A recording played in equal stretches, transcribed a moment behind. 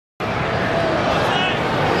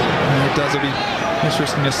players. It'll be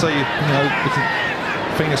interesting to see, if the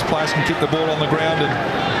Phoenix players can keep the ball on the ground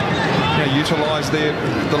and utilise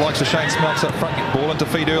the likes of Shane Smeltz up front, get ball into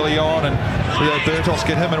feet early on, and Leo Bertos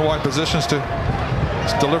get him in wide positions to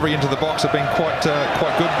his delivery into the box have been quite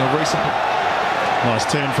good in the recent. Nice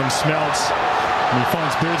turn from Smeltz. And he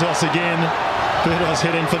finds Bertos again. Bertos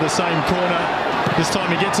heading for the same corner. This time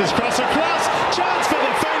he gets his cross across. Chance for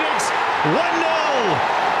the Phoenix. 1-0.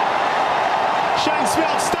 Shane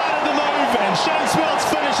Smeltz started the move and Shane Smeltz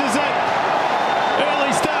finishes it.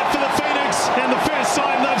 Early start for the Phoenix and the first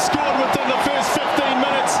time they've scored within the first 15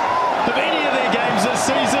 minutes of any of their games this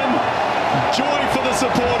season. Joy for the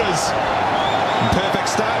supporters. Perfect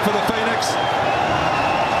start for the Phoenix.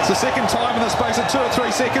 It's the second time in the space of 2 or 3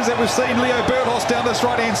 seconds that we've seen Leo Bertos down this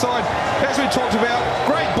right-hand side. As we talked about,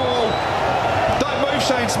 great ball. Don't move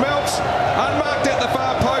Shane Smeltz. Unmarked at the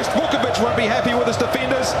far post. Vukovic won't be happy with his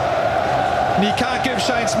defenders. And you can't give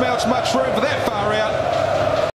Shane Smeltz much room for that.